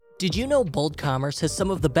Did you know Bold Commerce has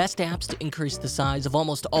some of the best apps to increase the size of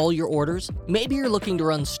almost all your orders? Maybe you're looking to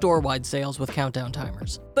run store-wide sales with countdown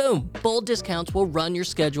timers. Boom! Bold Discounts will run your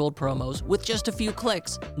scheduled promos with just a few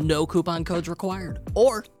clicks. No coupon codes required.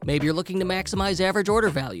 Or maybe you're looking to maximize average order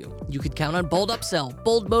value. You could count on Bold Upsell,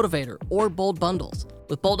 Bold Motivator, or Bold Bundles.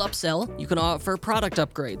 With Bold Upsell, you can offer product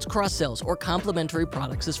upgrades, cross-sells, or complimentary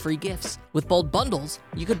products as free gifts. With Bold Bundles,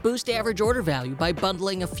 you could boost average order value by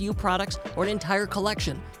bundling a few products or an entire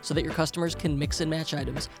collection so that your customers can mix and match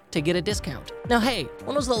items to get a discount. Now hey,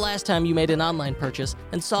 when was the last time you made an online purchase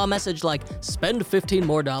and saw a message like, spend $15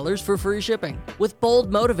 more for free shipping? With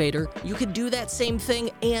Bold Motivator, you could do that same thing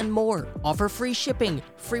and more. Offer free shipping,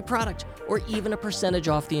 free product, or even a percentage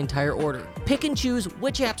off the entire order. Pick and choose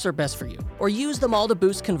which apps are best for you, or use them all to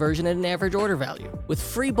boost conversion and average order value. With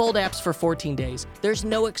free Bold apps for 14 days, there's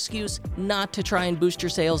no excuse not to try and boost your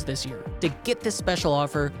sales this year. To get this special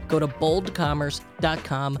offer, go to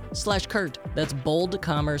boldcommerce.com/Kurt. That's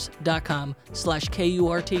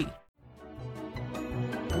boldcommerce.com/KURT.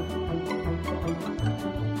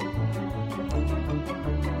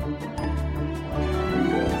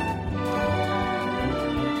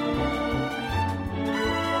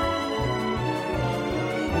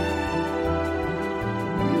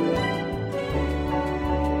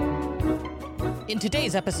 In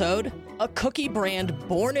today's episode, a cookie brand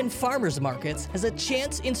born in farmers markets has a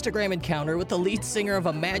chance Instagram encounter with the lead singer of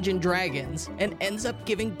Imagine Dragons and ends up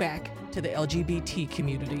giving back to the LGBT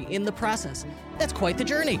community in the process. That's quite the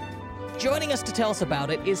journey. Joining us to tell us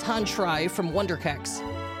about it is Hans Schrei from Wonderkex.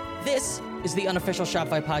 This is the unofficial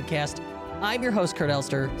Shopify podcast. I'm your host, Kurt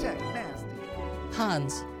Elster. Check, nasty.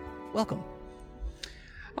 Hans, welcome.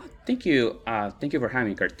 Oh, thank you. Thank you for having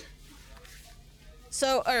me, Kurt.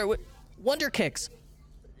 So, all right, Wonderkex,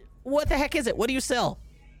 what the heck is it? What do you sell?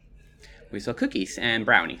 We sell cookies and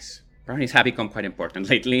brownies. Brownies have become quite important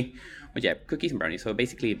lately. But yeah, cookies and brownies. So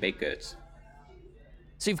basically baked goods.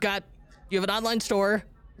 So you have an online store.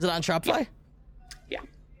 Is it on Shopify? Yeah.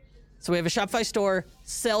 So we have a Shopify store,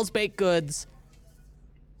 sells baked goods.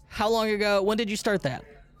 How long ago? When did you start that?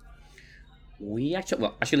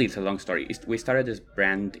 Actually, it's a long story. We started this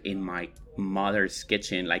brand in my mother's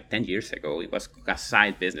kitchen like 10 years ago. It was a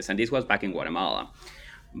side business, and this was back in Guatemala.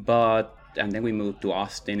 And then we moved to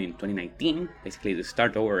Austin in 2019, basically to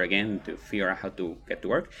start over again to figure out how to get to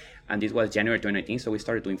work. And this was January 2019, so we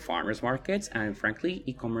started doing farmers markets. And frankly,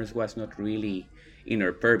 e-commerce was not really in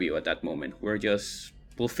our purview at that moment. We'll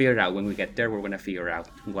figure it out when we get there. We're going to figure out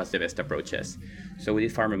what's the best approaches. So we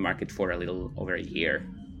did farmer market for a little over a year.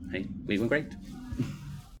 We went great.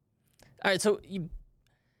 All right, so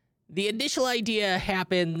the initial idea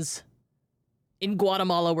happens in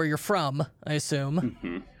Guatemala, where you're from, I assume.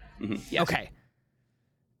 Mm-hmm. Mm-hmm. Yes. Okay.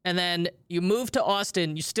 And then you move to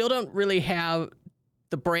Austin. You still don't really have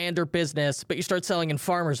the brand or business, but you start selling in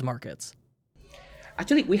farmers markets.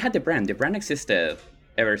 Actually, we had the brand. The brand existed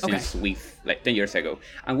ever since 10 years ago.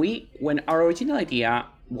 And when our original idea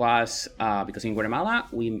was, because in Guatemala,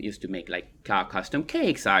 we used to make custom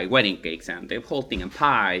cakes, wedding cakes, and the whole thing, and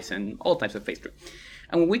pies, and all types of pastry.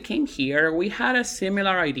 And when we came here, we had a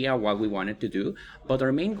similar idea of what we wanted to do, but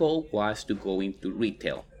our main goal was to go into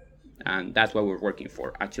retail. And that's what we're working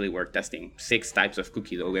for. Actually, we're testing 6 types of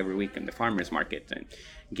cookie dough every week in the farmers market and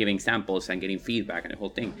giving samples and getting feedback and the whole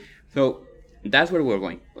thing. So that's where we're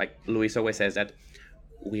going. Like Luis always says that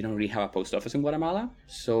we don't really have a post office in Guatemala.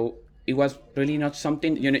 So it was really not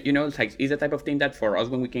something, it's the type of thing that for us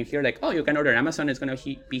when we came here, you can order Amazon, it's going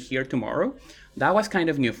to be here tomorrow. That was kind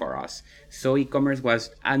of new for us. So e-commerce was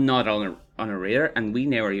not on our radar, and we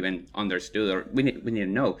never even understood, or we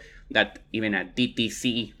didn't know that even that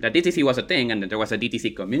DTC was a thing, and that there was a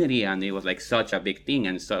DTC community, and it was such a big thing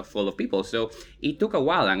and so full of people. So it took a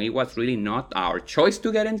while, and it was really not our choice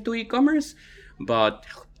to get into e-commerce, but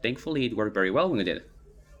thankfully it worked very well when we did.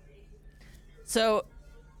 So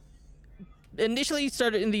initially you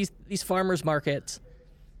started in these farmers markets.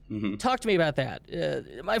 Mm-hmm. Talk to me about that.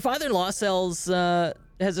 My father-in-law has a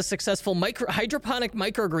successful hydroponic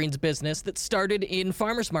microgreens business that started in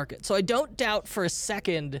farmers market. So I don't doubt for a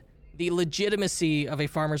second the legitimacy of a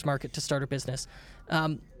farmers market to start a business.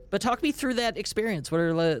 But talk me through that experience. What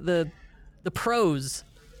are the pros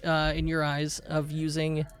in your eyes of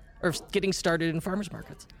using or getting started in farmers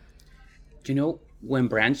markets? When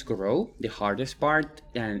brands grow, the hardest part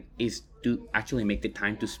is to actually make the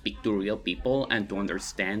time to speak to real people and to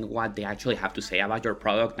understand what they actually have to say about your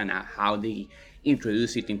product and how they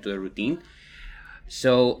introduce it into the routine.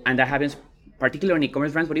 So, and that happens particularly in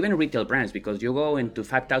e-commerce brands, but even retail brands, because you go into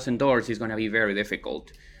 5,000 doors, it's going to be very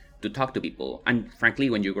difficult to talk to people. And frankly,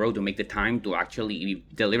 when you grow, to make the time to actually be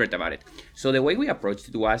deliberate about it. So the way we approached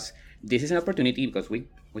it was, this is an opportunity because we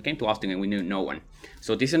came to Austin and we knew no one.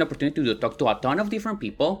 So this is an opportunity to talk to a ton of different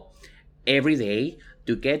people every day,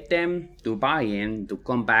 to get them to buy in, to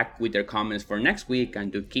come back with their comments for next week,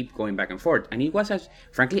 and to keep going back and forth. And it was,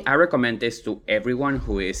 frankly, I recommend this to everyone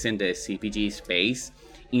who is in the CPG space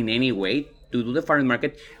in any way, to do the farmers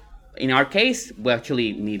market. In our case, we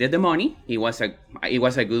actually needed the money. It was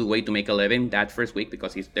a good way to make a living that first week,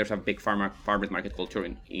 because there's a big farmers market culture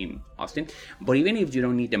in Austin. But even if you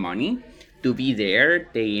don't need the money, to be there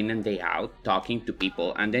day in and day out talking to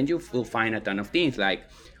people, and then you will find a ton of things. Like,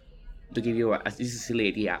 to give you this is a silly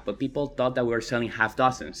idea, but people thought that we were selling half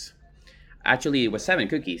dozens. Actually, it was 7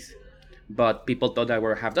 cookies, but people thought that we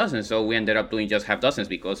were half dozens, so we ended up doing just half dozens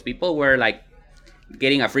because people were like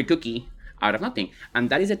getting a free cookie out of nothing. And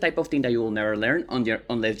that is the type of thing that you will never learn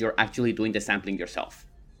unless you're actually doing the sampling yourself.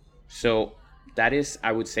 So that is,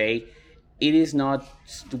 I would say, it is not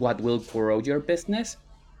what will grow your business,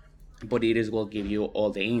 but it will give you all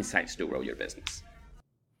the insights to grow your business.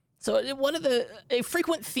 So a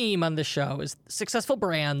frequent theme on this show is successful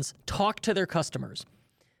brands talk to their customers.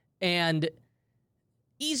 And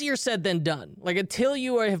easier said than done. Like, until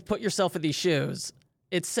you have put yourself in these shoes,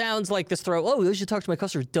 it sounds like this you should talk to my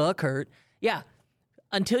customers. Duh, Kurt. Yeah.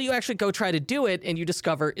 Until you actually go try to do it and you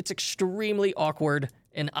discover it's extremely awkward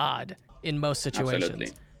and odd in most situations.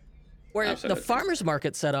 Absolutely. Where the farmer's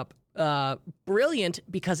market setup, brilliant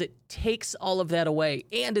because it takes all of that away,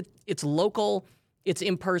 and it's local. It's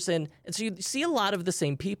in person, and so you see a lot of the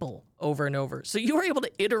same people over and over. So you were able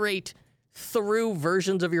to iterate through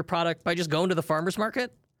versions of your product by just going to the farmer's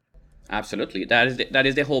market? Absolutely. That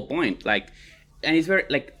is the whole point. Like, and it's very,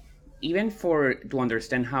 like, even to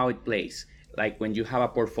understand how it plays, like when you have a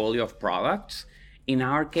portfolio of products, in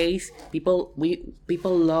our case, people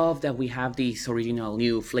love that we have these original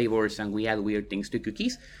new flavors and we add weird things to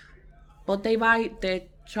cookies, but they buy the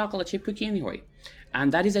chocolate chip cookie anyway.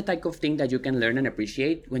 And that is the type of thing that you can learn and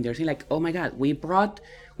appreciate when they're saying like, oh my God, we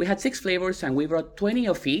had 6 flavors and we brought 20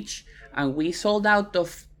 of each and we sold out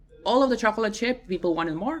of all of the chocolate chip. People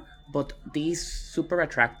wanted more, but these super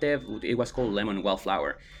attractive, it was called lemon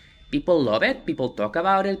wildflower. People love it. People talk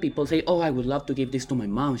about it. People say, oh, I would love to give this to my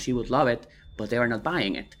mom. She would love it, but they are not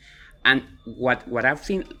buying it. And what I've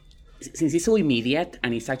seen, since it's so immediate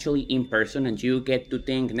and it's actually in person, and you get to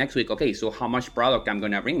think next week, okay, so how much product I'm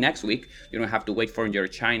going to bring next week? You don't have to wait for your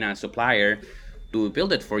China supplier to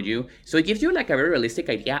build it for you. So it gives you like a very realistic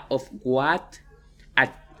idea of what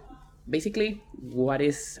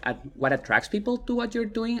attracts people to what you're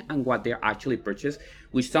doing and what they actually purchase,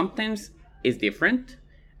 which sometimes is different.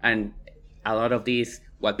 And a lot of these,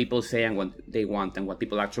 what people say and what they want and what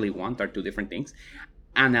people actually want are 2 different things.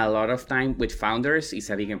 And a lot of time with founders, it's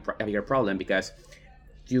a bigger problem because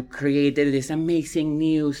you created this amazing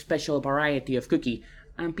new special variety of cookie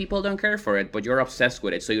and people don't care for it, but you're obsessed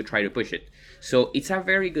with it, so you try to push it. So it's a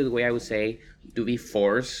very good way, I would say, to be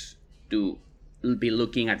forced to be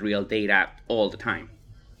looking at real data all the time.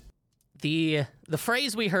 The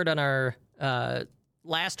phrase we heard on our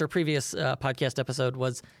last or previous podcast episode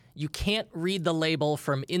was, you can't read the label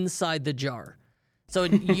from inside the jar. So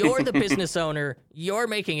you're the business owner, you're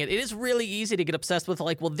making it. It is really easy to get obsessed with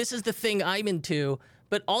like, well, this is the thing I'm into,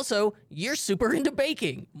 but also you're super into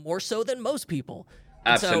baking, more so than most people.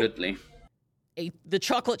 And absolutely. So the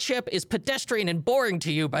chocolate chip is pedestrian and boring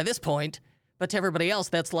to you by this point, but to everybody else,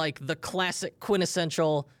 that's like the classic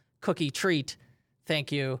quintessential cookie treat.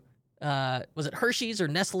 Thank you. Was it Hershey's or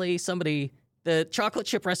Nestle? The chocolate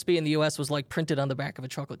chip recipe in the U.S. was like printed on the back of a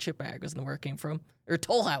chocolate chip bag, isn't where it came from? Or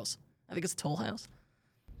Toll House. I think it's Toll House.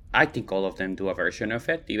 I think all of them do a version of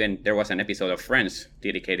it. Even there was an episode of Friends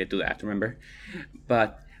dedicated to that, remember?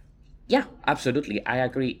 But yeah, absolutely. I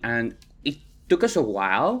agree. And it took us a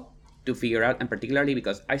while to figure out, and particularly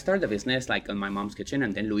because I started the business like on my mom's kitchen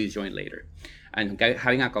and then Luis joined later. And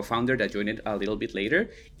having a co-founder that joined it a little bit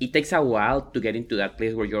later, it takes a while to get into that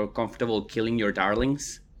place where you're comfortable killing your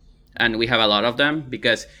darlings. And we have a lot of them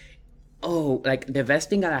because, like the best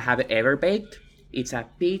thing that I have ever baked, it's a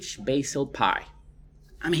peach basil pie.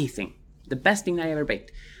 Amazing. The best thing I ever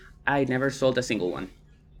baked. I never sold a single one.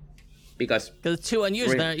 Because it's too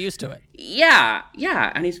unusual, they're not used to it. Yeah.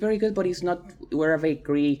 And it's very good, but it's not, we're a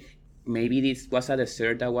bakery. Maybe this was a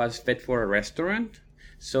dessert that was fit for a restaurant.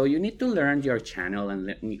 So you need to learn your channel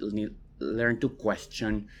and learn to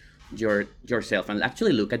question yourself and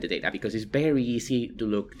actually look at the data, because it's very easy to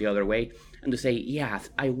look the other way and to say, yes,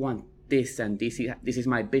 I want this and this is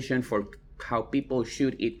my vision for how people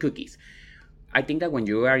should eat cookies. I think that when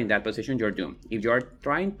you are in that position, you're doomed. If you're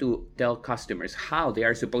trying to tell customers how they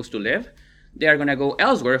are supposed to live, they are going to go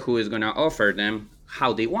elsewhere who is going to offer them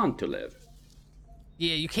how they want to live.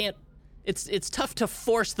 Yeah, you can't. It's tough to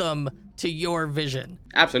force them to your vision.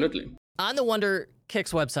 Absolutely. On the Wonder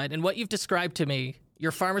Kicks website, and what you've described to me,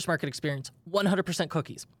 your farmers market experience, 100%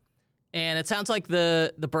 cookies. And it sounds like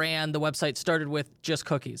the brand, the website started with just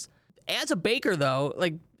cookies. As a baker, though,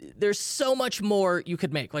 like there's so much more you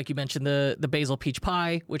could make. Like you mentioned the basil peach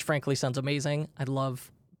pie, which frankly sounds amazing. I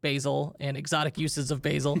love basil and exotic uses of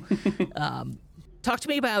basil. Talk to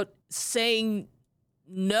me about saying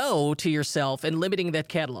no to yourself and limiting that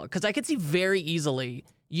catalog, because I could see very easily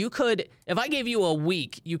you could, if I gave you a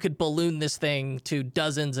week, you could balloon this thing to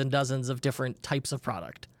dozens and dozens of different types of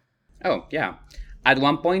product. Oh, yeah. At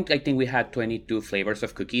one point, I think we had 22 flavors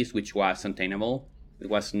of cookies, which was untenable. It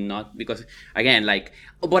was not because, again, like,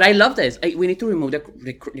 but I love this. We need to remove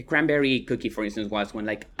the cranberry cookie, for instance, was when,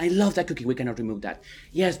 like, I love that cookie. We cannot remove that.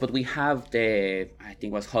 Yes, but we have I think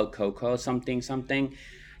it was hot cocoa, something.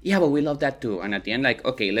 Yeah, but we love that too. And at the end, like,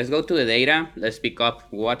 okay, let's go to the data. Let's pick up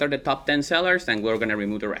what are the top 10 sellers, and we're going to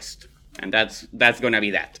remove the rest. And that's going to be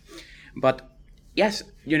that. But yes,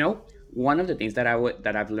 one of the things that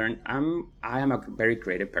I've learned, I am a very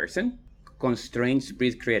creative person. Constraints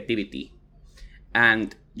breed creativity.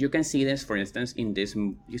 And you can see this, for instance, in this,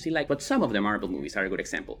 you see, like, but some of the Marvel movies are a good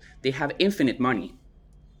example. They have infinite money.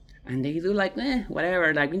 And they do, like,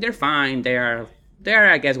 whatever, like, they're fine. They're,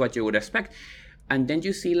 I guess, what you would expect. And then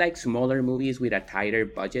you see, like, smaller movies with a tighter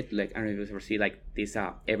budget. Like, I don't know if you ever see, like, this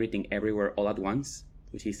Everything Everywhere All at Once,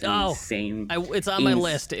 which is insane. It's on my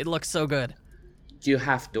list. It looks so good. You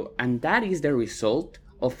have to. And that is the result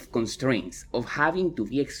of constraints, of having to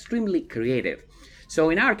be extremely creative. So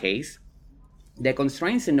in our case, the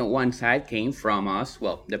constraints on one side came from us,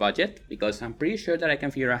 well, the budget, because I'm pretty sure that I can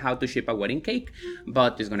figure out how to ship a wedding cake,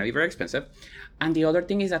 but it's going to be very expensive. And the other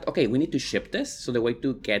thing is that, okay, we need to ship this. So the way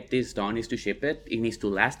to get this done is to ship it. It needs to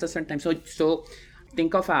last a certain time. So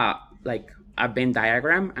think of a Venn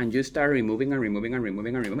diagram, and you start removing.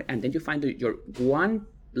 And then you find your one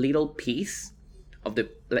little piece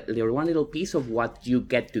of what you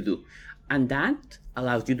get to do. And that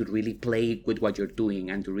allows you to really play with what you're doing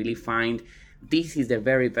and to really find this is the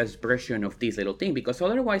very best version of this little thing, because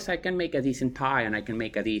otherwise I can make a decent pie and I can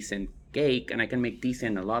make a decent cake and I can make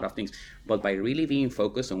decent a lot of things. But by really being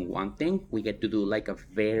focused on one thing, we get to do like a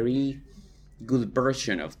very good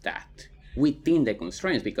version of that within the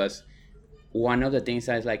constraints, because one of the things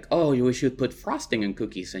is like, oh, we should put frosting on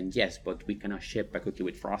cookies. And yes, but we cannot ship a cookie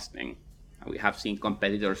with frosting. We have seen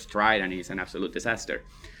competitors try it and it's an absolute disaster.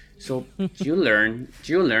 So you learn,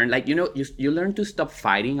 like, you learn to stop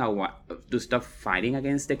fighting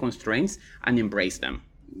against the constraints and embrace them.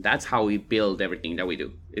 That's how we build everything that we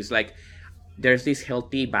do. It's like there's this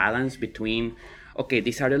healthy balance between, okay,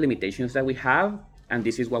 these are the limitations that we have and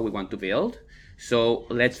this is what we want to build. So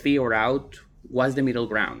let's figure out what's the middle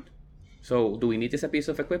ground. So do we need this a piece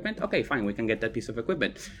of equipment? Okay, fine, we can get that piece of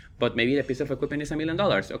equipment. But maybe the piece of equipment is $1 million.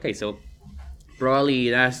 Okay, so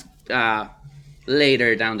probably that's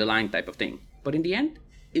later down the line type of thing. But in the end,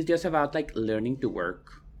 it's just about like learning to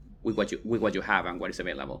work with what you have and what is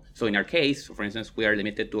available. So in our case, for instance, we are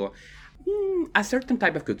limited to a certain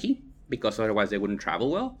type of cookie because otherwise they wouldn't travel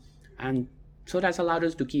well. And so that's allowed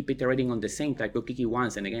us to keep iterating on the same type of cookie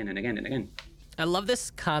once and again and again and again. I love this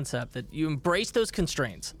concept that you embrace those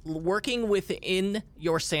constraints, working within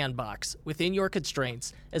your sandbox, within your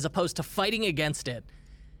constraints, as opposed to fighting against it.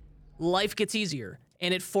 Life gets easier,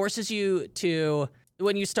 and it forces you to,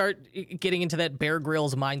 when you start getting into that Bear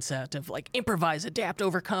Grylls mindset of like improvise, adapt,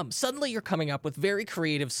 overcome, suddenly you're coming up with very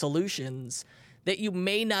creative solutions that you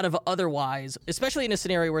may not have otherwise, especially in a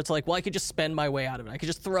scenario where it's like, well, I could just spend my way out of it. I could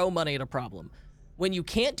just throw money at a problem. When you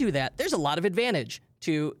can't do that, there's a lot of advantage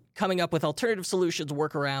to coming up with alternative solutions,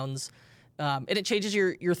 workarounds, and it changes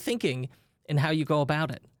your thinking and how you go about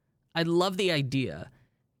it. I love the idea.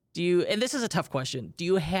 And this is a tough question, do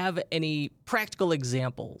you have any practical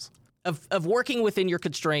examples of working within your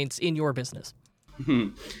constraints in your business?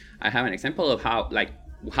 I have an example of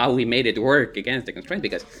how we made it work against the constraints,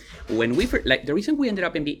 because when the reason we ended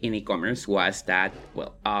up in e-commerce was that,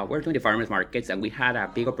 we're doing the farmers markets and we had a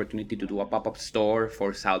big opportunity to do a pop-up store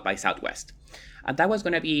for South by Southwest. And that was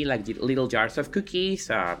going to be like little jars of cookies.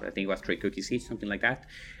 I think it was 3 cookies each, something like that.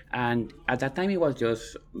 And at that time, it was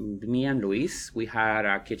just me and Luis. We had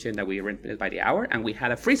a kitchen that we rented by the hour, and we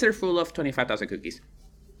had a freezer full of 25,000 cookies.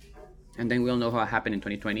 And then we all know what happened in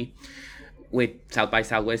 2020 with South by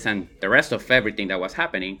Southwest and the rest of everything that was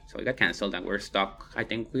happening. So it got canceled, and we're stuck. I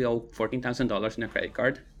think we owe $14,000 in a credit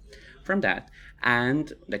card. from that.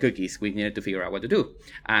 And the cookies, we needed to figure out what to do.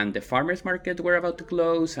 And the farmers market were about to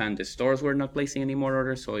close, and the stores were not placing any more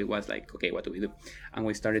orders. So it was like, okay, what do we do? And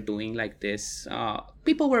we started doing like this.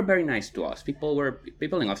 People were very nice to us. People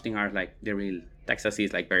in Austin are like, the real Texas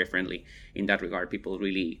is like very friendly in that regard. People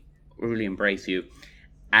really embrace you.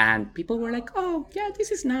 And people were like, oh, yeah, this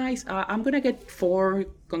is nice. I'm going to get 4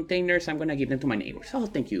 containers. I'm going to give them to my neighbors. Oh,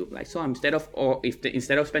 thank you. Like, so instead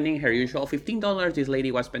of spending her usual $15, this lady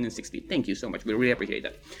was spending $60. Thank you so much. We really appreciate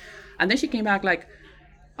that. And then she came back like,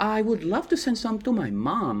 I would love to send some to my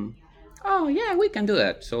mom. Oh, yeah, we can do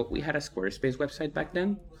that. So we had a Squarespace website back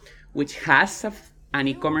then, which has an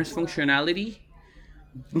e-commerce functionality.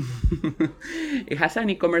 It has an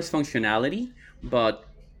e-commerce functionality, but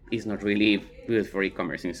it's not really good for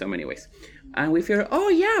e-commerce in so many ways. And we figured, oh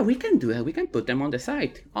yeah, we can do that. We can put them on the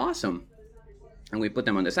site. Awesome. And we put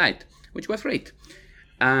them on the site, which was great.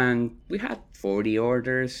 And we had 40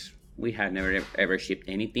 orders. We had never ever shipped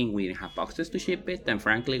anything. We didn't have boxes to ship it. And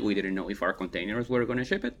frankly, we didn't know if our containers were going to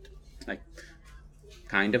ship it. Like,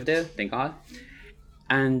 kind of did, thank God.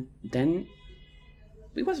 And then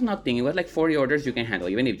it was nothing. It was like 40 orders you can handle.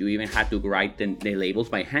 Even if you even had to write the labels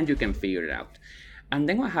by hand, you can figure it out. And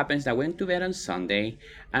then what happens, I went to bed on Sunday,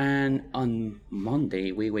 and on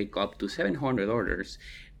Monday, we wake up to 700 orders.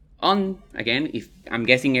 Again, if I'm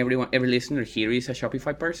guessing every listener here is a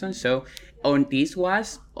Shopify person, so this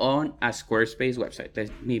was on a Squarespace website.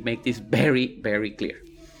 Let me make this very, very clear.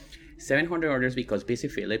 700 orders because Busy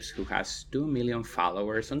Phillips, who has 2 million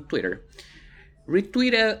followers on Twitter,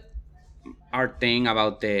 retweeted our thing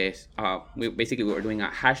about this. We were doing a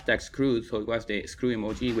hashtag screw, so it was the screw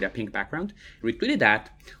emoji with a pink background. Retweeted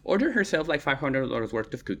that, ordered herself like $500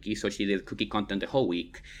 worth of cookies, so she did cookie content the whole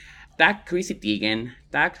week. Tagged Chrissy Teigen,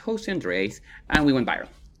 tagged Jose Andres, and we went viral.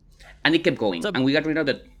 And it kept going, and we got rid of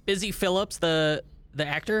the... Busy Phillips, the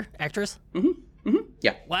actress?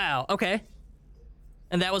 Yeah. Wow, okay.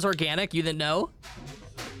 And that was organic? You didn't know?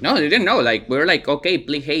 No, they didn't know. Like, we were like, okay,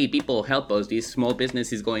 please, hey, people, help us. This small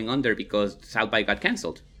business is going under because South by got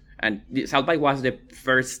canceled. And South by was the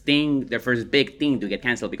first big thing to get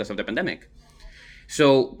canceled because of the pandemic.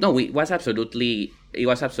 So, no, it was absolutely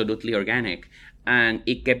organic. And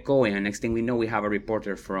it kept going. And next thing we know, we have a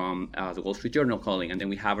reporter from the Wall Street Journal calling. And then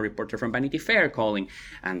we have a reporter from Vanity Fair calling.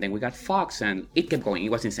 And then we got Fox. And it kept going. It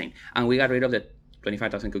was insane. And we got rid of the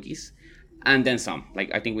 25,000 cookies. And then some. Like,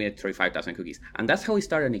 I think we had 35,000 cookies. And that's how we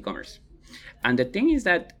started in e-commerce. And the thing is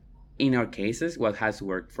that in our cases, what has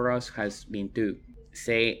worked for us has been to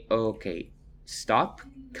say, okay, stop,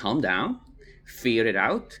 calm down, figure it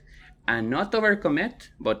out, and not overcommit,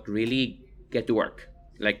 but really get to work.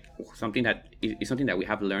 Like, something that we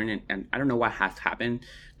have learned, and I don't know what has happened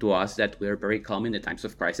to us, that we're very calm in the times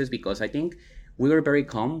of crisis, because I think we were very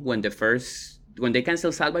calm when they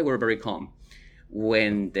canceled South by, we were very calm.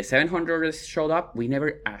 When the 700 showed up,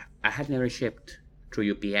 I had never shipped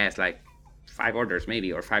through UPS, like 5 orders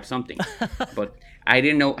maybe, or 5 something. But I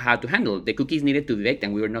didn't know how to handle it. The cookies needed to be baked,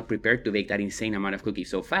 and we were not prepared to bake that insane amount of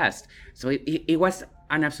cookies so fast. So it was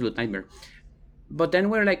an absolute nightmare. But then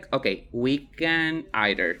we're like, okay, we can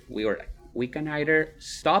either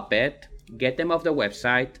stop it, get them off the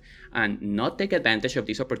website, and not take advantage of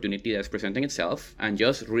this opportunity that's presenting itself, and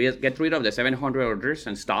just get rid of the 700 orders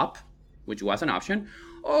and stop, which was an option,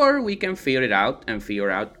 or we can figure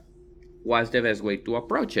out what's the best way to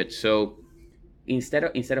approach it. So instead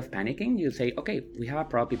of panicking, you say, okay, we have a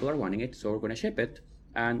problem, people are wanting it, so we're going to ship it,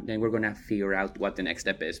 and then we're going to figure out what the next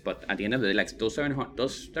step is. But at the end of the day, like, those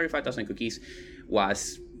 35,000 cookies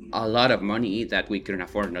was a lot of money that we couldn't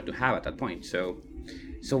afford not to have at that point. So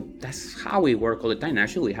that's how we work all the time.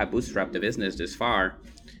 Actually, we have bootstrapped the business this far,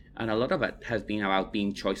 and a lot of it has been about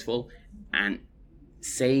being choiceful and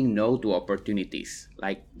saying no to opportunities.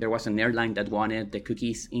 Like, there was an airline that wanted the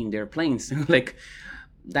cookies in their planes. Like,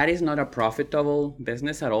 that is not a profitable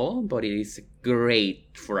business at all, but it is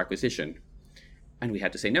great for acquisition. And we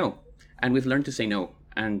had to say no. And we've learned to say no.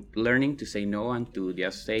 And learning to say no and to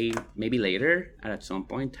just say maybe later at some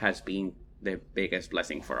point has been the biggest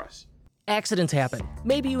blessing for us. Accidents happen.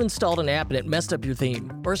 Maybe you installed an app and it messed up your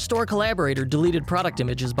theme, or a store collaborator deleted product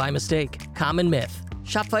images by mistake. Common myth.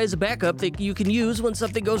 Shopify is a backup that you can use when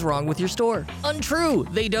something goes wrong with your store. Untrue,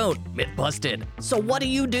 they don't. Myth busted. So what do?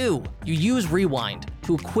 You use Rewind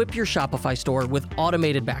to equip your Shopify store with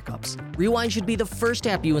automated backups. Rewind should be the first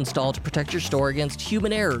app you install to protect your store against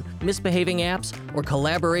human error, misbehaving apps, or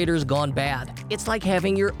collaborators gone bad. It's like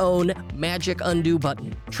having your own magic undo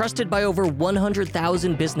button. Trusted by over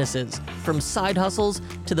 100,000 businesses, from side hustles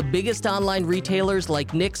to the biggest online retailers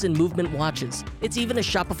like Knix and Movement Watches. It's even a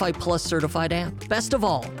Shopify Plus certified app. Best Best of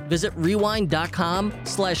all, visit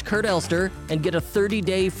rewind.com/Kurt Elster and get a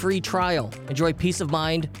 30-day free trial. Enjoy peace of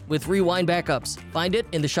mind with Rewind backups. Find it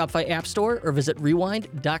in the Shopify App Store or visit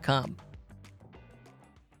rewind.com.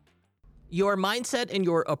 Your mindset and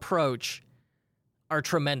your approach are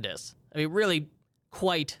tremendous. I mean, really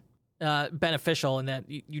quite beneficial in that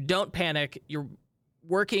you don't panic. You're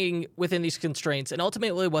working within these constraints. And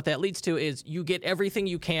ultimately what that leads to is you get everything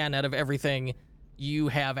you can out of everything you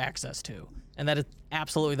have access to. And that is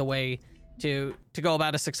absolutely the way to go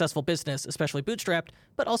about a successful business, especially bootstrapped,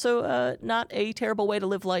 but also not a terrible way to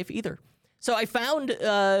live life either. So I found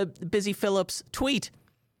Busy Phillips' tweet.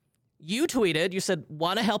 You tweeted, you said,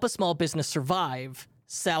 want to help a small business survive?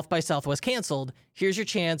 South by Southwest canceled. Here's your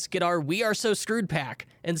chance. Get our We Are So Screwed pack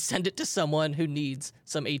and send it to someone who needs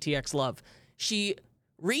some ATX love. She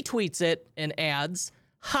retweets it and adds,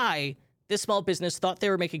 hi, this small business thought they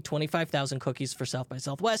were making 25,000 cookies for South by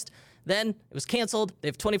Southwest. Then it was canceled. They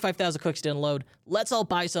have 25,000 cookies to unload. Let's all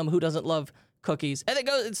buy some. Who doesn't love cookies? And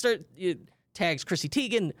then tags Chrissy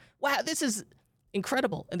Teigen. Wow, this is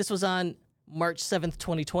incredible. And this was on March 7th,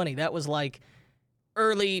 2020. That was like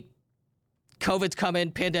early COVID's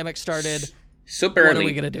coming, pandemic started. Super early. What are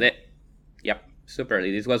we going to do? Yep, super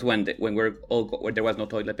early. This was when we're all when there was no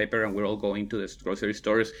toilet paper and we're all going to the grocery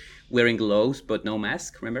stores wearing gloves but no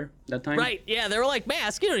mask. Remember that time? Right. Yeah, they were like,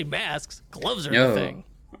 masks. You don't need masks. Gloves are the thing.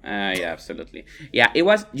 Yeah, absolutely. Yeah, it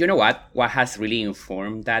was. You know what? What has really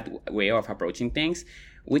informed that way of approaching things?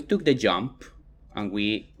 We took the jump and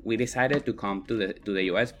we decided to come to the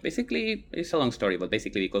US. Basically, it's a long story, but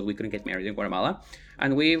basically because we couldn't get married in Guatemala,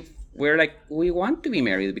 and we're like, we want to be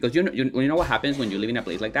married because you know what happens when you live in a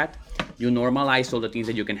place like that? You normalize all the things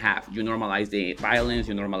that you can have. You normalize the violence,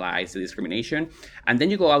 you normalize the discrimination, and then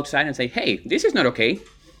you go outside and say, hey, this is not okay.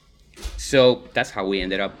 So that's how we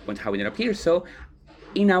ended up here. So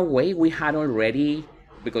in a way, we had already,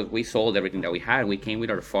 because we sold everything that we had. We came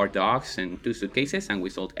with our 4 dogs and 2 suitcases, and we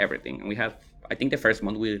sold everything. And we had, I think the first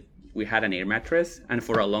month we had an air mattress, and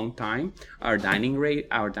for a long time, our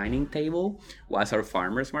dining table was our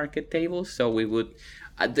farmer's market table. So we would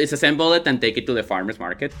disassemble it and take it to the farmer's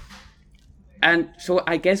market. And so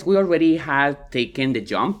I guess we already had taken the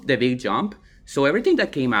big jump. So everything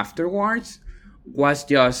that came afterwards was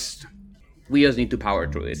we just need to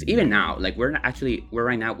power through this. Even now, like we're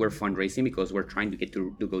fundraising because we're trying to get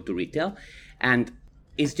to go to retail, and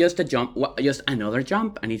it's just another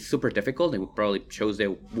jump, and it's super difficult. It probably chose the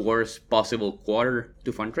worst possible quarter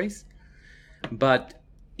to fundraise, but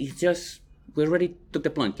it's just we already took the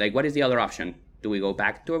plunge. Like, what is the other option? Do we go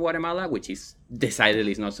back to Guatemala, which is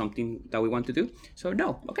decidedly is not something that we want to do? So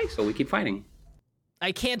no, okay, so we keep fighting.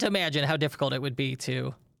 I can't imagine how difficult it would be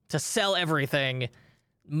to sell everything,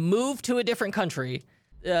 move to a different country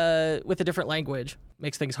with a different language.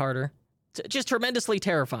 Makes things harder. Just tremendously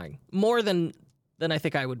terrifying. More than I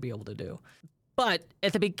think I would be able to do. But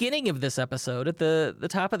at the beginning of this episode, at the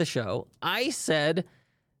top of the show, I said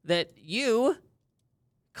that you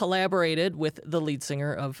collaborated with the lead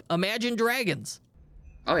singer of Imagine Dragons.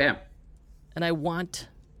 Oh, yeah. And I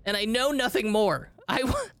know nothing more. I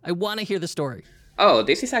want to hear the story. Oh,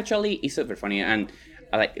 this is super funny. And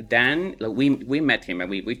like Dan, we met him and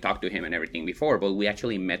we talked to him and everything before, but we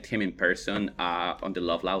actually met him in person on the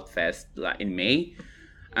Love Loud Fest in May.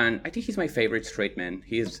 And I think he's my favorite straight man.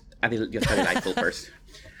 He's just a delightful person.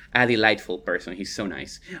 A delightful person. He's so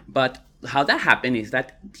nice. But how that happened is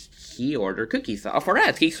that he ordered cookies for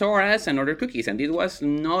us. He saw us and ordered cookies. And this was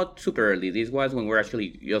not super early. This was when we're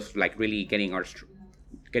actually just like really getting our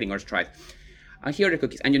stride. And he ordered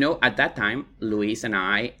cookies. And at that time, Luis and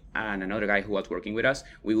I and another guy who was working with us,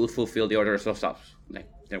 we would fulfill the orders ourselves. Like,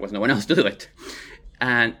 there was no one else to do it.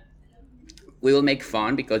 And we will make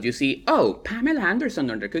fun because you see, oh, Pamela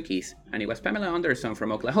Anderson ordered cookies. And it was Pamela Anderson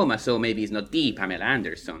from Oklahoma, so maybe it's not the Pamela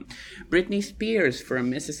Anderson. Britney Spears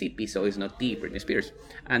from Mississippi, so it's not the Britney Spears.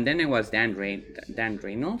 And then it was Dan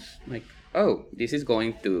Reynolds. Like, oh, this is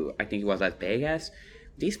going to, I think it was Las Vegas.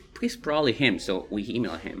 This is probably him. So we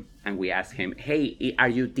emailed him and we asked him, hey, are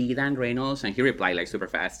you the Dan Reynolds? And he replied like super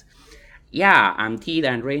fast. Yeah, I'm the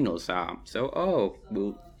Dan Reynolds.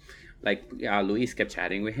 Luis kept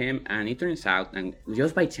chatting with him, and it turns out, and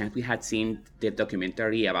just by chance, we had seen the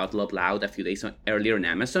documentary about Love Loud a few days earlier on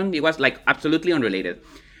Amazon. It was like absolutely unrelated,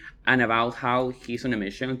 and about how he's on a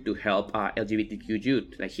mission to help LGBTQ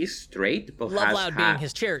youth. Like, he's straight, but Love Loud being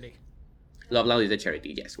his charity. Love Loud is a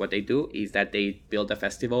charity, yes. What they do is that they build a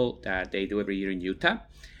festival that they do every year in Utah,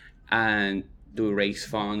 and do raise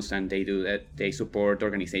funds, and they support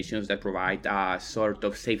organizations that provide sort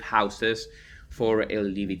of safe houses for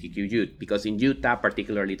LGBTQ youth, because in Utah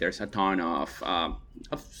particularly there's a ton of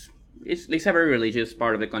it's a very religious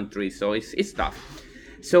part of the country, so it's tough.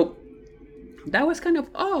 So that was kind of,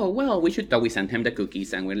 oh well, we should talk. We sent him the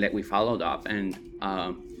cookies, and we followed up, and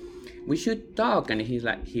we should talk. And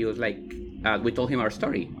he was like, we told him our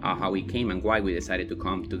story, how we came and why we decided to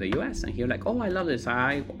come to the U.S. And he was like, oh, I love this.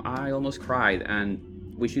 I almost cried, and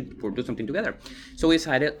we should do something together. So we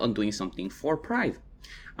decided on doing something for Pride.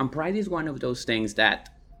 And Pride is one of those things that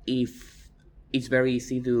if it's very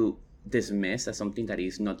easy to dismiss as something that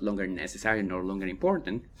is no longer necessary, no longer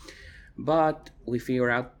important. But we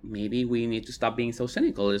figured out maybe we need to stop being so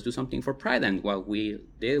cynical. Let's do something for Pride. And what we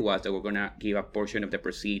did was that we're going to give a portion of the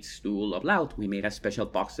proceeds to Love Loud. We made a special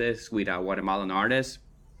boxes with a Guatemalan artist.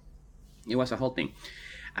 It was a whole thing.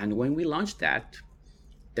 And when we launched that,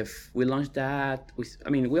 we've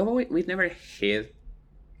never hid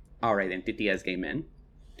our identity as gay men,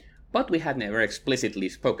 but we had never explicitly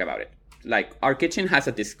spoke about it. Like, our kitchen has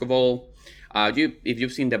a disco ball. If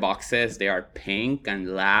you've seen the boxes, they are pink and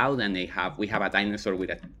loud, and we have a dinosaur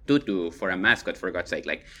with a tutu for a mascot, for God's sake.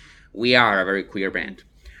 Like, we are a very queer brand,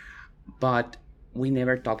 but we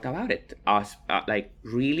never talked about it. Us,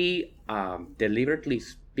 really deliberately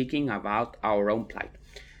speaking about our own plight.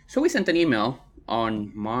 So we sent an email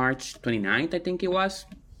on March 29th, I think it was.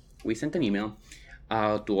 We sent an email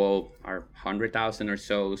to all our 100,000 or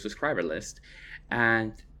so subscriber list,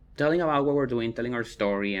 and telling about what we're doing, telling our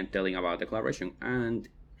story, and telling about the collaboration. And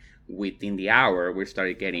within the hour, we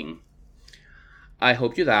started getting, I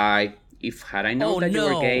hope you die. Had I known you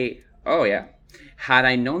were gay. Oh, yeah. Had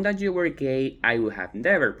I known that you were gay, I would have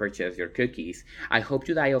never purchased your cookies. I hope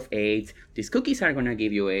you die of AIDS. These cookies are going to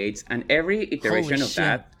give you AIDS. And every iteration of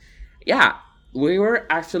that. Yeah. We were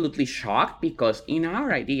absolutely shocked because in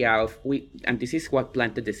our idea of, and this is what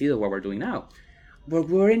planted the seed of what we're doing now.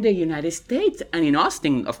 We're in the United States and in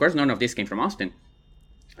Austin. Of course, none of this came from Austin.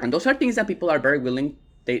 And those are things that people are very willing.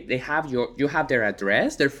 They have you have their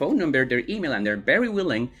address, their phone number, their email, and they're very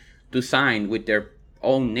willing to sign with their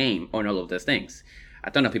own name on all of those things.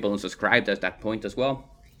 A ton of people unsubscribed at that point as well.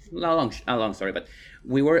 A long story, but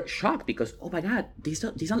we were shocked because, oh my God, this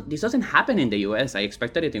doesn't happen in the US. I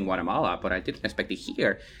expected it in Guatemala, but I didn't expect it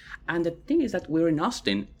here. And the thing is that we're in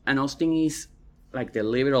Austin, and Austin is like the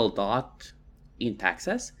liberal dot in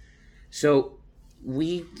Texas. So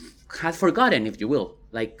we had forgotten, if you will,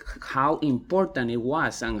 like how important it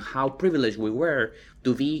was and how privileged we were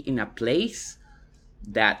to be in a place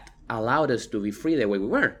that allowed us to be free the way we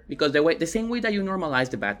were. Because the same way that you normalize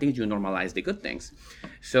the bad things, you normalize the good things.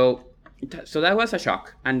 So that was a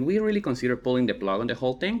shock. And we really considered pulling the plug on the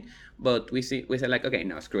whole thing. But we said like, okay,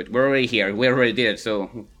 no, screw it. We're already here. We already did it.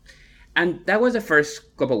 So, and that was the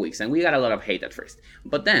first couple of weeks. And we got a lot of hate at first.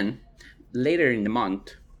 But then later in the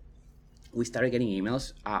month, we started getting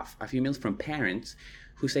emails, a few emails from parents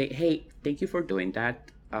who say, hey, thank you for doing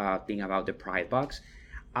that thing about the Pride box.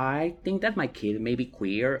 I think that my kid may be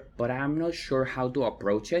queer, but I'm not sure how to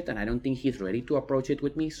approach it, and I don't think he's ready to approach it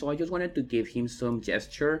with me. So I just wanted to give him some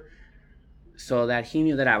gesture so that he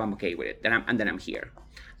knew that I'm okay with it, and that I'm here.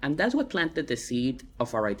 And that's what planted the seed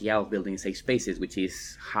of our idea of building safe spaces, which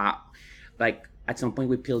is how, like, at some point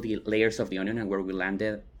we peeled the layers of the onion, and where we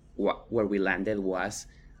landed was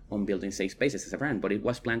on building safe spaces as a brand. But it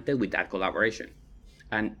was planted with that collaboration.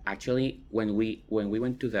 And actually, when we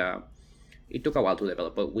went to it took a while to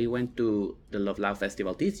develop, but we went to the Love Loud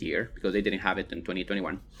Festival this year because they didn't have it in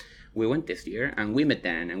 2021. We went this year, and we met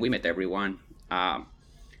Dan, and we met everyone. And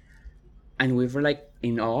we were like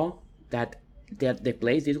in awe that the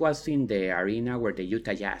place, this was in the arena where the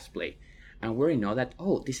Utah Jazz play. And we're in awe that,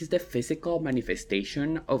 this is the physical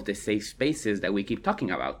manifestation of the safe spaces that we keep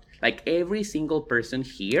talking about. Like, every single person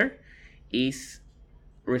here is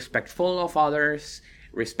respectful of others,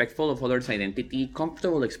 respectful of others' identity,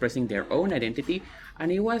 comfortable expressing their own identity.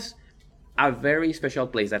 And it was a very special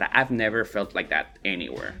place that I've never felt like that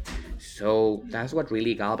anywhere. So that's what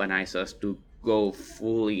really galvanized us to go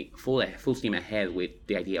full steam ahead with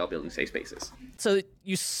the idea of building safe spaces. So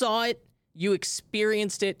you saw it, you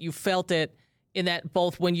experienced it, you felt it in that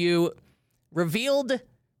both when you revealed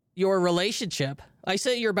your relationship. I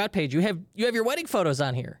said your About page, you have your wedding photos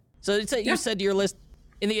on here. So it's you said to your list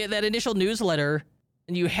in that initial newsletter,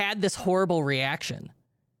 and you had this horrible reaction.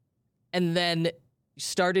 And then you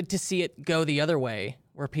started to see it go the other way,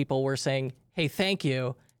 where people were saying, hey, thank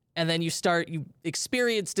you. And then you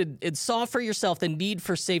experienced it and saw for yourself the need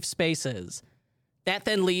for safe spaces. That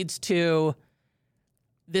then leads to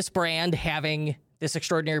this brand having this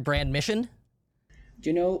extraordinary brand mission.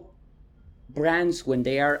 Brands, when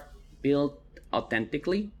they are built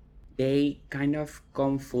authentically, they kind of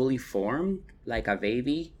come fully formed like a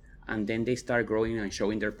baby, and then they start growing and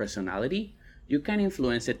showing their personality. You can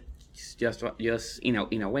influence it just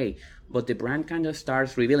in a way, but the brand kind of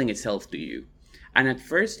starts revealing itself to you. And at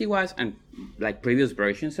first it was, and like previous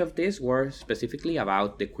versions of this were specifically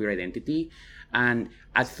about the queer identity. And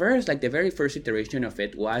at first, like the very first iteration of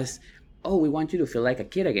it was, oh, we want you to feel like a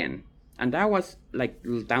kid again. And that was like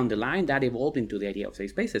down the line that evolved into the idea of safe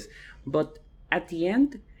spaces. But at the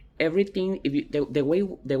end, everything,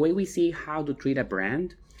 the way we see how to treat a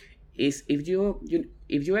brand is if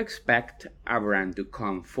you expect a brand to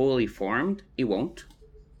come fully formed, it won't.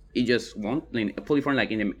 It just won't fully formed,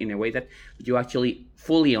 like in a way that you actually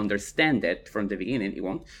fully understand it from the beginning. It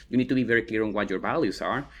won't. You need to be very clear on what your values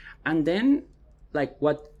are, and then like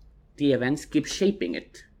what the events keep shaping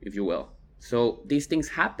it, if you will. So these things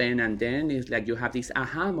happen, and then it's like you have this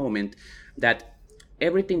aha moment that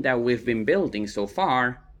everything that we've been building so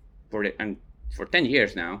far for 10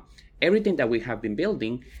 years now, everything that we have been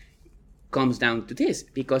building comes down to this.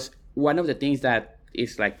 Because one of the things that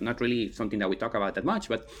is like not really something that we talk about that much,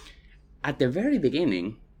 but at the very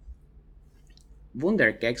beginning,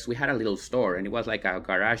 Wunderkeks, we had a little store, and it was like a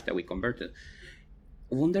garage that we converted.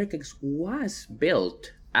 Wunderkeks was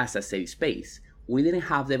built as a safe space. We didn't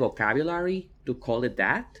have the vocabulary to call it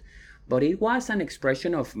that, but it was an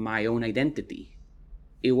expression of my own identity.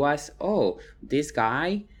 It was, oh, this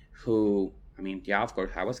guy who, I mean, yeah, of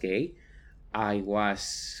course, I was gay. I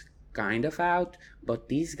was kind of out, but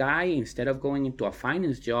this guy, instead of going into a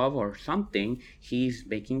finance job or something, he's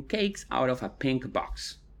making cakes out of a pink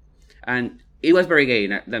box. And it was very gay,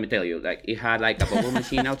 let me tell you. Like, it had like a bubble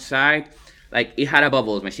machine outside. Like, it had a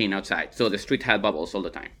bubble machine outside. So the street had bubbles all the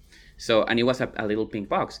time. So, and it was a little pink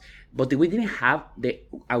box. But we didn't have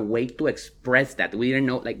a way to express that. We didn't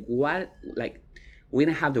know, like, what, like, we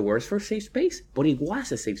didn't have the words for safe space, but it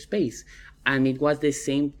was a safe space. And it was the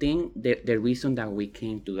same thing. The reason that we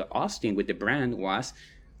came to the Austin with the brand was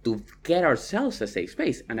to get ourselves a safe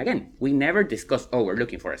space. And again, we never discussed, oh, we're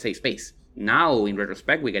looking for a safe space. Now, in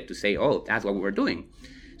retrospect, we get to say, oh, that's what we were doing.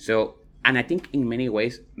 So, and I think in many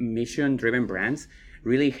ways, mission-driven brands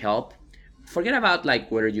really help. Forget about like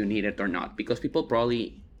whether you need it or not, because people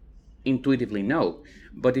probably intuitively know.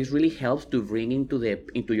 But it really helps to bring into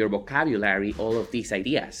your vocabulary all of these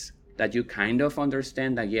ideas, that you kind of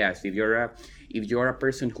understand that, yes, if you're a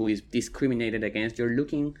person who is discriminated against, you're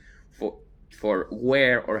looking for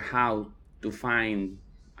where or how to find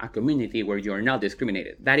a community where you're not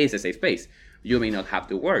discriminated. That is a safe space. You may not have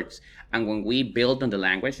the words. And when we build on the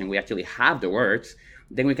language and we actually have the words,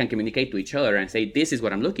 then we can communicate to each other and say, this is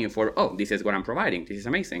what I'm looking for. Oh, this is what I'm providing. This is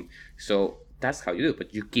amazing. So that's how you do it.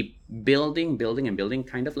 But you keep building, and building,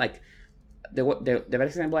 kind of like the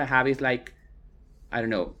best example I have is like, I don't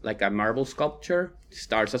know, like a marble sculpture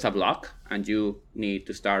starts as a block, and you need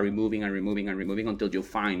to start removing until you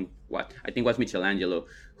find what I think was Michelangelo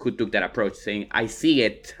who took that approach, saying, I see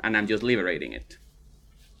it and I'm just liberating it.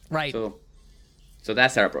 Right. So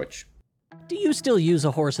that's our approach. Do you still use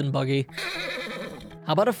a horse and buggy?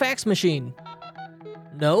 How about a fax machine?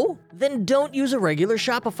 No? Then don't use a regular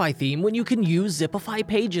Shopify theme when you can use Zipify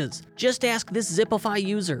Pages. Just ask this Zipify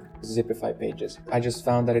user. Zipify Pages. I just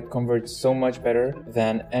found that it converts so much better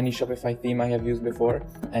than any Shopify theme I have used before,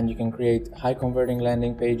 and you can create high converting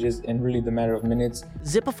landing pages in really the matter of minutes.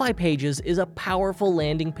 Zipify Pages is a powerful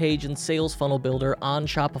landing page and sales funnel builder on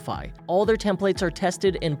Shopify. All their templates are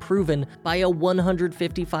tested and proven by a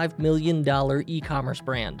 $155 million e-commerce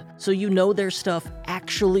brand, so you know their stuff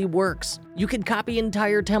actually works. You can copy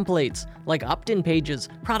entire templates, like opt-in pages,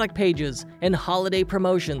 product pages, and holiday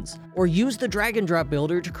promotions, or use the drag and drop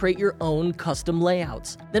builder to create your own custom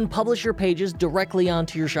layouts. Then publish your pages directly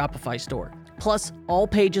onto your Shopify store. Plus, all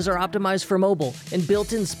pages are optimized for mobile, and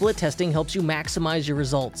built-in split testing helps you maximize your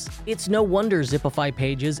results. It's no wonder Zipify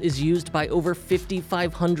Pages is used by over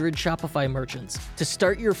 5,500 Shopify merchants. To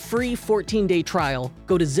start your free 14-day trial,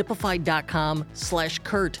 go to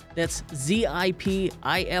zipify.com/Kurt. That's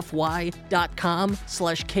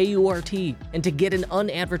zipify.com/KURT. And to get an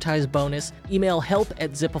unadvertised bonus, email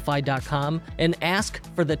help@zipify.com and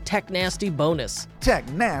ask for the Tech Nasty bonus. Tech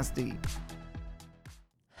Nasty.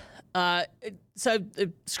 So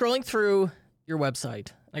scrolling through your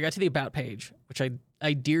website, I got to the About page, which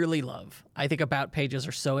I dearly love. I think About pages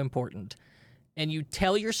are so important. And you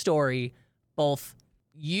tell your story, both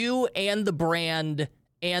you and the brand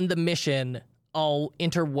and the mission all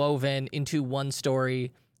interwoven into one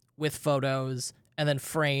story with photos and then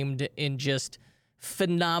framed in just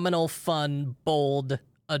phenomenal, fun, bold,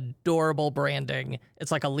 adorable branding.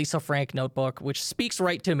 It's like a Lisa Frank notebook, which speaks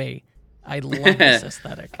right to me. I love this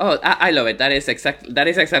aesthetic. Oh, I love it. That is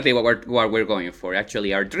exactly what we're going for.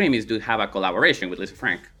 Actually, our dream is to have a collaboration with Lisa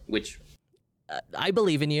Frank, which I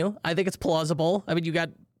believe in you. I think it's plausible. I mean, you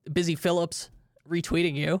got Busy Phillips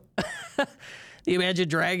retweeting you. The Imagine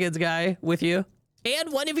Dragons guy with you.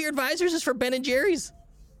 And one of your advisors is from Ben and Jerry's.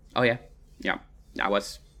 Oh, yeah. Yeah.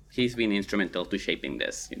 He's been instrumental to shaping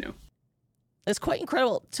this, It's quite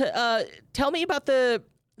incredible. Tell me about the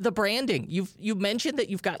branding. You mentioned that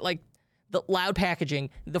you've got like the loud packaging.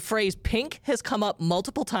 The phrase pink has come up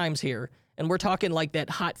multiple times here, and we're talking like that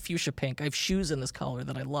hot fuchsia pink. I have shoes in this color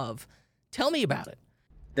that I love. Tell me about it.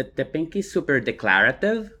 The pink is super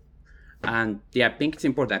declarative. And yeah, pink is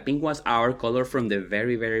important. Pink was our color from the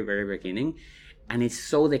very, very, very beginning. And it's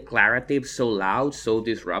so declarative, so loud, so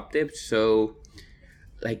disruptive. So,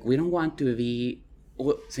 like, we don't want to be...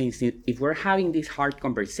 Since if we're having these hard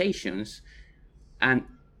conversations, and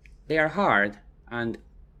they are hard, and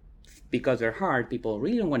because they're hard, people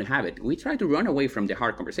really don't want to have it. We try to run away from the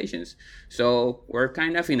hard conversations. So we're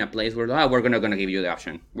kind of in a place where we're gonna give you the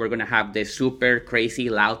option. We're gonna have the super crazy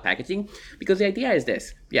loud packaging, because the idea is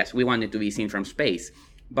this. Yes, we want it to be seen from space,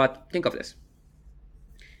 but think of this.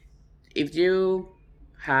 If you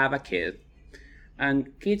have a kid,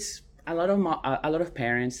 and kids, a lot of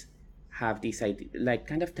parents have this idea, like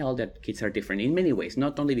kind of tell that kids are different in many ways,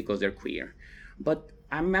 not only because they're queer, but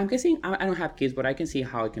I'm guessing, I don't have kids, but I can see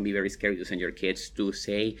how it can be very scary to send your kids to,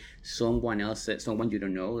 say, someone you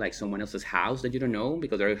don't know, like someone else's house that you don't know,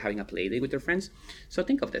 because they're having a play date with their friends. So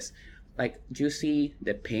think of this. Like, you see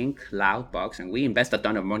the pink, loud box, and we invest a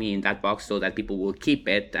ton of money in that box so that people will keep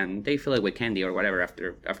it, and they fill it with candy or whatever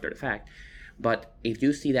after the fact. But if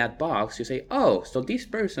you see that box, you say, oh, so this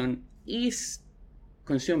person is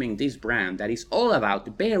consuming this brand that is all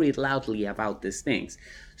about, very loudly about these things.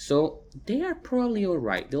 So they are probably all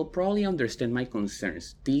right. They'll probably understand my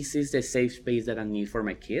concerns. This is the safe space that I need for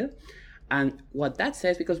my kid. And what that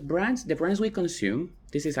says, because the brands we consume,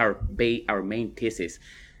 this is our main thesis.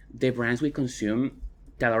 The brands we consume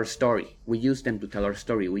tell our story. We use them to tell our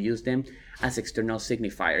story. We use them as external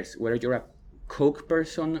signifiers. Whether you're a Coke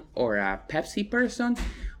person or a Pepsi person,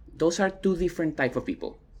 those are two different types of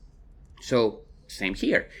people. So same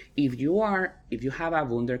here. If you have a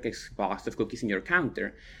Wunderkeks box of cookies in your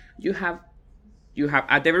counter, you have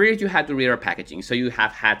at the very least you had to read our packaging, so you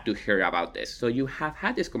have had to hear about this. So you have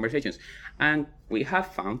had these conversations, and we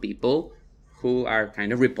have found people who are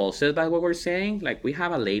kind of repulsive by what we're saying. Like, we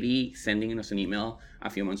have a lady sending us an email a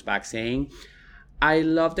few months back saying, "I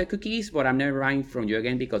love the cookies, but I'm never buying from you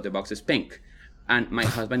again because the box is pink, and my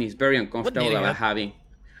husband is very uncomfortable about having."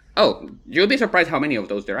 Oh, you'll be surprised how many of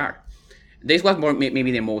those there are. This was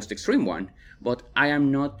maybe the most extreme one, but I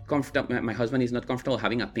am not comfortable. My husband is not comfortable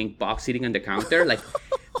having a pink box sitting on the counter. Like,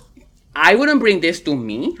 I wouldn't bring this to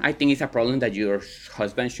me. I think it's a problem that your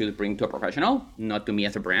husband should bring to a professional, not to me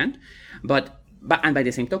as a brand. But by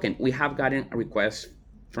the same token, we have gotten a request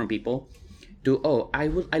from people I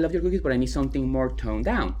love your cookies, but I need something more toned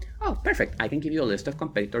down. Oh, perfect. I can give you a list of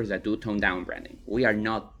competitors that do toned down branding. We are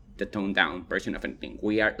not the toned down version of anything.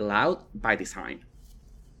 We are loud by design.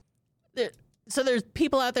 So there's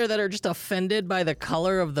people out there that are just offended by the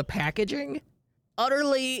color of the packaging?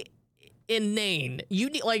 Utterly inane. You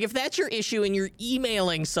need, like, if that's your issue and you're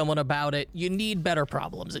emailing someone about it, you need better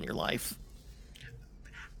problems in your life.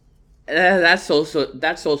 That's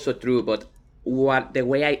also true. But the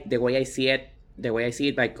way I see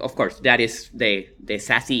it, like, of course, that is the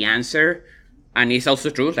sassy answer, and it's also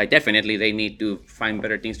true. Like, definitely they need to find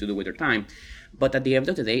better things to do with their time. But at the end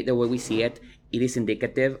of the day, the way we see it, it is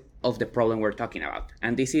indicative of the problem we're talking about.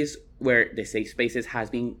 And this is where the safe spaces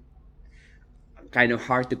has been kind of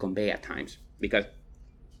hard to convey at times. Because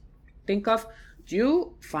think of,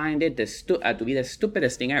 you find it to be the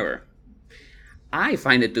stupidest thing ever. I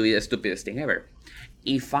find it to be the stupidest thing ever.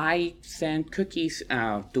 If I send cookies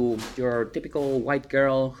to your typical white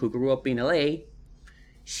girl who grew up in LA,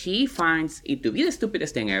 she finds it to be the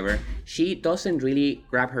stupidest thing ever. She doesn't really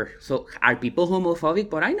grab her. So are people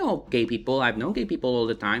homophobic? But I know gay people. I've known gay people all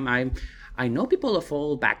the time. I know people of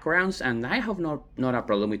all backgrounds, and I have not a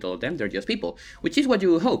problem with all of them. They're just people, which is what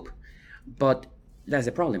you would hope. But that's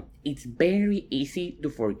the problem. It's very easy to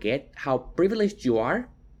forget how privileged you are,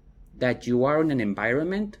 that you are in an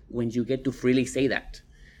environment when you get to freely say that.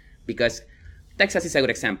 Because Texas is a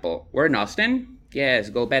good example. We're in Austin.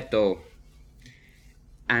 Yes, go Beto.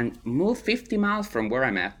 And move 50 miles from where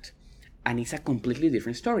I'm at, and it's a completely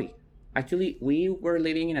different story. Actually, we were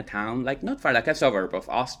living in a town, like not far, like a suburb of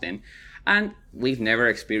Austin, and we've never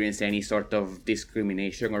experienced any sort of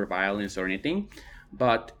discrimination or violence or anything.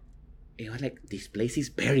 But it was like, this place is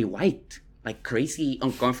very white, like crazy,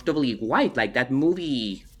 uncomfortably white, like that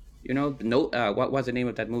movie. What was the name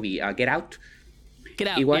of that movie? Get Out. Get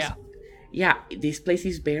Out. yeah, this place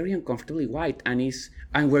is very uncomfortably white, and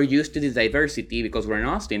we're used to this diversity because we're in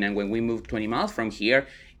Austin, and when we moved 20 miles from here,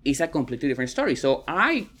 it's a completely different story. So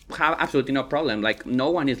I have absolutely no problem. Like, no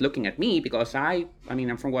one is looking at me because I mean,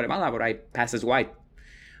 I'm from Guatemala, but I pass as white.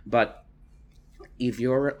 But if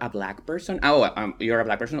you're a black person, you're a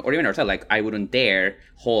black person, or even ourselves, like, I wouldn't dare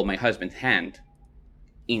hold my husband's hand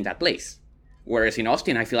in that place. Whereas in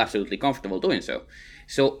Austin, I feel absolutely comfortable doing so.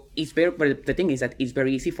 So it's very, but the thing is that it's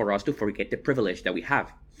very easy for us to forget the privilege that we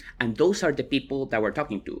have. And those are the people that we're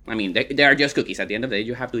talking to. I mean, they are just cookies. At the end of the day,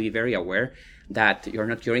 you have to be very aware that you're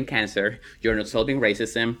not curing cancer, you're not solving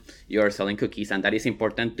racism, you're selling cookies. And that is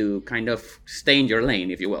important to kind of stay in your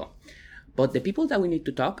lane, if you will. But the people that we need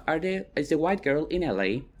to talk is the white girl in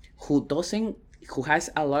LA who has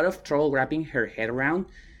a lot of trouble wrapping her head around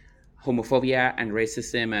homophobia and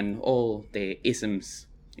racism and all the isms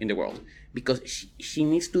in the world, because she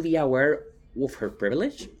needs to be aware of her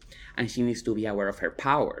privilege and she needs to be aware of her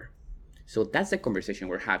power. So that's the conversation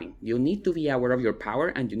we're having. You need to be aware of your power,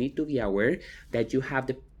 and you need to be aware that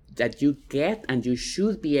that you get and you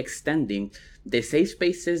should be extending the safe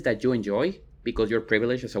spaces that you enjoy because you're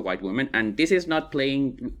privileged as a white woman. And this is not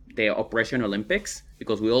playing the oppression Olympics,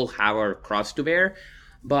 because we all have our cross to bear,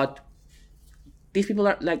 but these people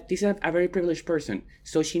are like, this is a very privileged person.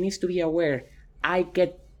 So she needs to be aware, I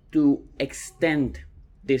get to extend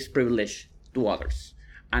this privilege to others.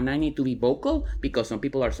 And I need to be vocal because some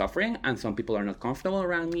people are suffering and some people are not comfortable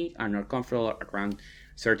around me, are not comfortable around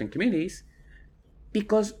certain communities,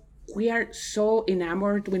 because we are so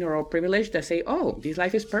enamored with our privilege that say, oh, this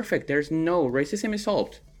life is perfect. There's no racism is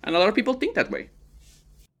solved. And a lot of people think that way.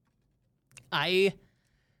 I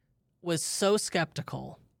was so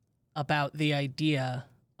skeptical about the idea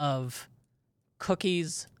of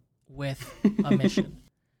cookies with a mission.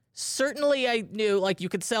 Certainly I knew, like, you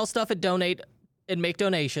could sell stuff and donate and make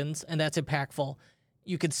donations, and that's impactful.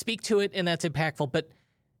 You could speak to it, and that's impactful. But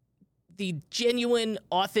the genuine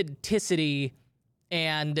authenticity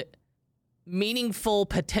and meaningful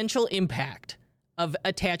potential impact of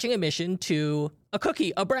attaching a mission to a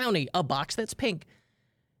cookie, a brownie, a box that's pink,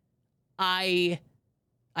 I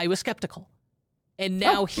was skeptical. And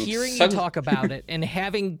now hearing you talk about it and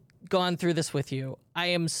having gone through this with you, I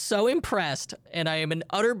am so impressed, and I am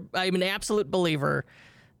an absolute believer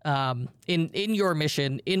in your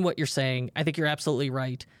mission, in what you're saying. I think you're absolutely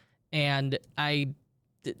right. And obviously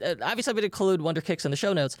I'm going to include Wonder Kicks in the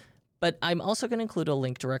show notes, but I'm also going to include a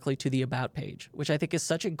link directly to the About page, which I think is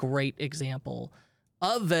such a great example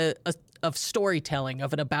of of storytelling,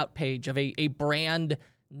 of an About page, of a brand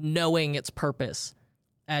knowing its purpose.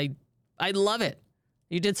 I love it.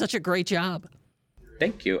 You did such a great job.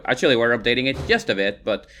 Thank you. Actually, we're updating it just a bit,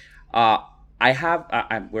 but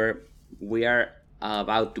we are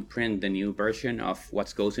about to print the new version of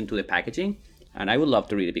what goes into the packaging, and I would love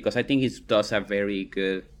to read it because I think it does a very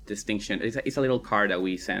good distinction. It's a little card that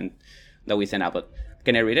we send out. But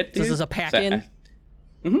can I read it? This is a pack-in.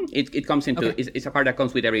 It comes into it's a card that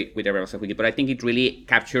comes with every box of cookies, but I think it really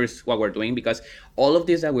captures what we're doing, because all of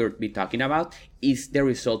this that we'll be talking about is the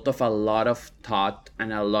result of a lot of thought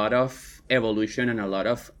and a lot of evolution and a lot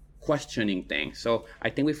of questioning things. So I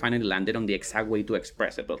think we finally landed on the exact way to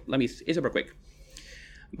express it. But it's super quick.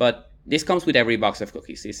 But this comes with every box of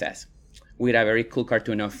cookies. It says, with a very cool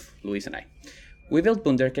cartoon of Luis and I. We built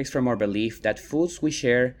Wonder Cakes from our belief that foods we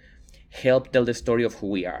share help tell the story of who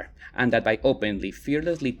we are, and that by openly,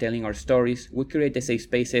 fearlessly telling our stories, we create the safe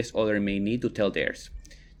spaces others may need to tell theirs.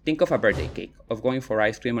 Think of a birthday cake, of going for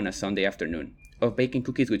ice cream on a Sunday afternoon, of baking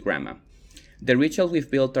cookies with grandma. The rituals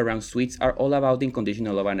we've built around sweets are all about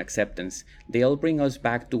unconditional love and acceptance. They all bring us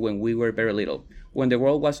back to when we were very little, when the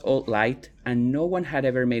world was all light and no one had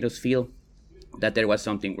ever made us feel that there was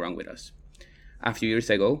something wrong with us. A few years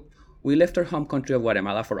ago, we left our home country of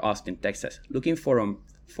Guatemala for Austin, Texas, looking for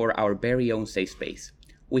our very own safe space.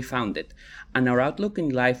 We found it, and our outlook in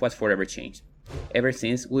life was forever changed. Ever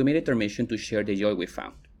since, we made it our mission to share the joy we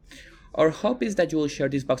found. Our hope is that you will share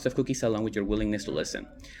this box of cookies along with your willingness to listen.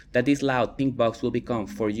 That this loud pink box will become,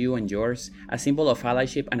 for you and yours, a symbol of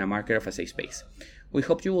allyship and a marker of a safe space. We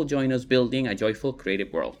hope you will join us building a joyful,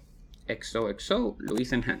 creative world. XOXO,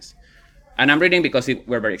 Luis and Hans. And I'm reading because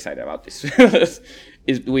we're very excited about this.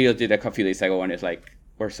 We did a few days ago, and it's like,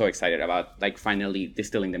 we're so excited about like finally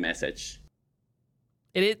distilling the message.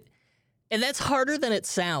 And that's harder than it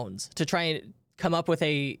sounds, to try and come up with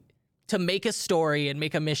to make a story and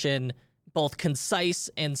make a mission both concise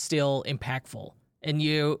and still impactful. And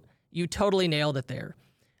you totally nailed it there.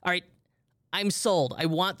 All right, I'm sold. I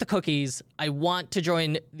want the cookies. I want to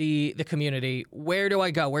join the community. Where do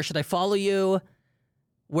I go? Where should I follow you?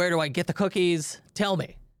 Where do I get the cookies? Tell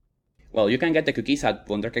me. Well, you can get the cookies at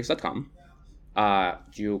wondercakes.com.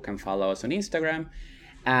 You can follow us on Instagram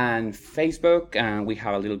and Facebook, and we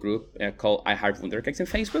have a little group called I Heart Wondercakes in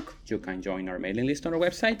Facebook. You can join our mailing list on our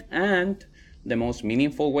website, and the most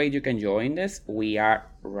meaningful way you can join this, we are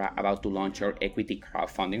about to launch our equity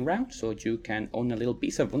crowdfunding round, so you can own a little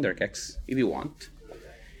piece of Wondercakes if you want.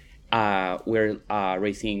 We're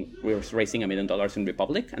raising $1 million in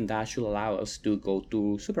Republic, and that should allow us to go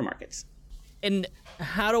to supermarkets. And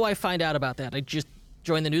how do I find out about that? I just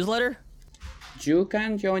join the newsletter? You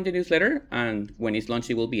can join the newsletter, and when it's launched,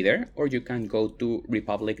 it will be there. Or you can go to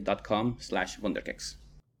republic.com/wondercakes.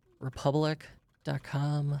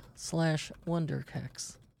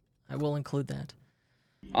 Republic.com/wondercakes. I will include that.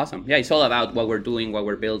 Awesome. Yeah, it's all about what we're doing, what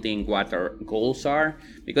we're building, what our goals are.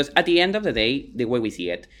 Because at the end of the day, the way we see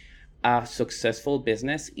it, a successful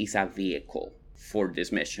business is a vehicle for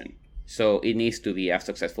this mission. So it needs to be a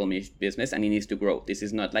successful business, and it needs to grow. This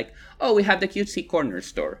is not like, oh, we have the cutesy corner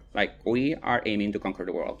store. Like, we are aiming to conquer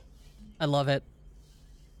the world. I love it.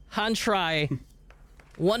 Han Shrye,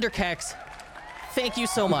 Wondercakes, thank you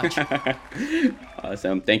so much.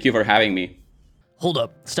 Awesome. Thank you for having me. Hold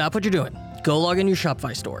up. Stop what you're doing. Go log in your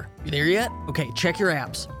Shopify store. You there yet? Okay, check your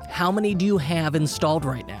apps. How many do you have installed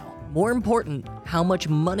right now? More important, how much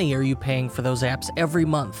money are you paying for those apps every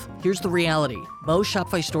month? Here's the reality. Most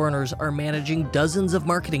Shopify store owners are managing dozens of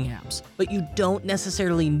marketing apps, but you don't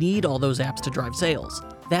necessarily need all those apps to drive sales.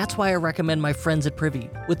 That's why I recommend my friends at Privy.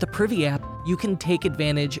 With the Privy app, you can take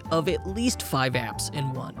advantage of at least 5 apps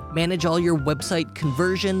in one. Manage all your website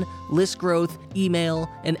conversion, list growth, email,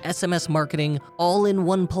 and SMS marketing all in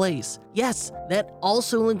one place. Yes, that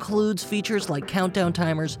also includes features like countdown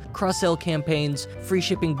timers, cross-sell campaigns, free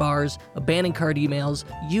shipping bars, abandoned cart emails,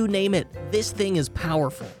 you name it. This thing is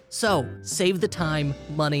powerful. So, save the time,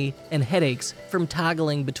 money, and headaches from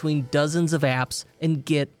toggling between dozens of apps and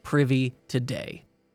get Privy today.